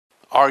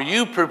Are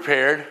you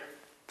prepared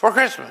for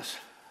Christmas?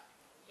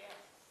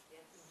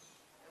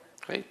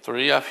 Okay,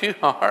 3 of you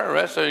are. The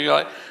rest of you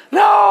are like,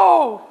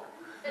 no!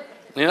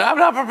 I'm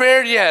not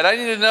prepared yet. I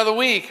need another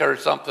week or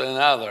something or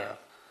another.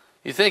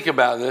 You think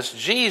about this.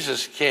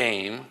 Jesus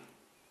came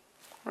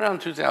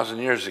around 2,000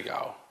 years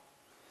ago.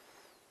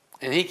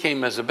 And he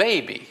came as a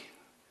baby.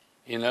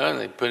 And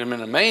they put him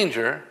in a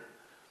manger.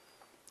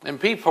 And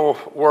people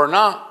were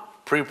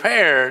not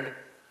prepared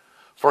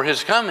for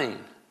his coming.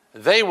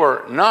 They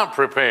were not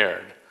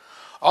prepared.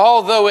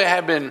 Although it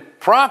had been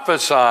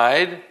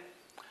prophesied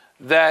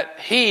that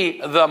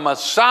he, the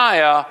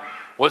Messiah,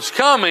 was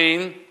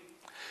coming,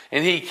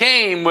 and he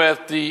came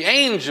with the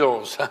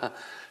angels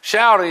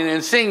shouting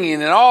and singing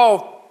and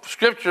all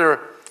scripture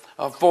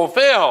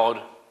fulfilled,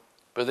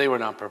 but they were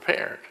not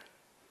prepared.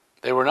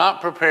 They were not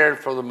prepared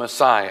for the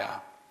Messiah.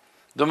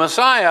 The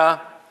Messiah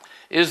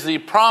is the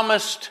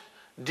promised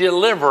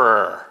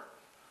deliverer,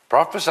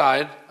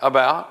 prophesied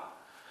about.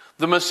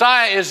 The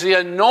Messiah is the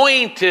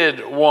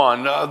anointed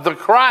one, the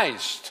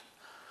Christ,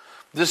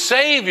 the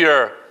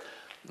Savior,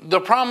 the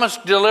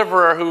promised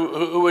deliverer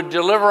who would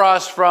deliver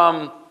us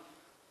from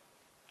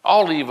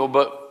all evil,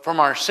 but from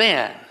our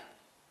sin.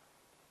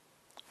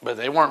 But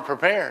they weren't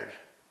prepared.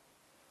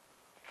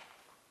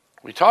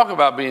 We talk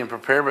about being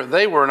prepared, but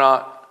they were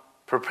not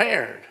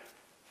prepared.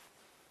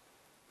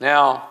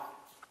 Now,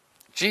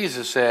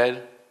 Jesus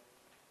said,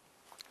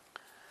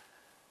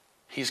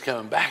 he's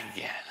coming back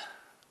again.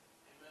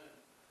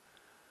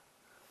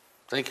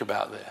 Think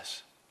about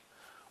this.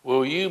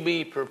 Will you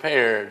be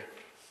prepared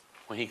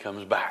when he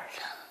comes back?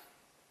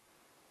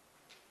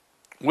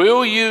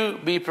 Will you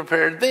be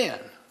prepared then?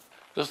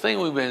 This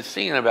thing we've been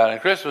singing about in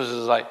Christmas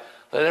is like,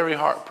 let every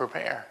heart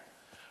prepare.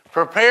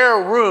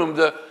 Prepare room.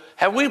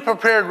 Have we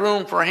prepared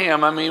room for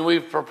him? I mean,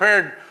 we've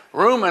prepared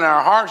room in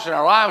our hearts and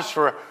our lives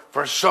for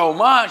so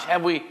much.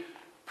 Have we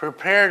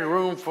prepared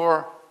room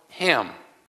for him?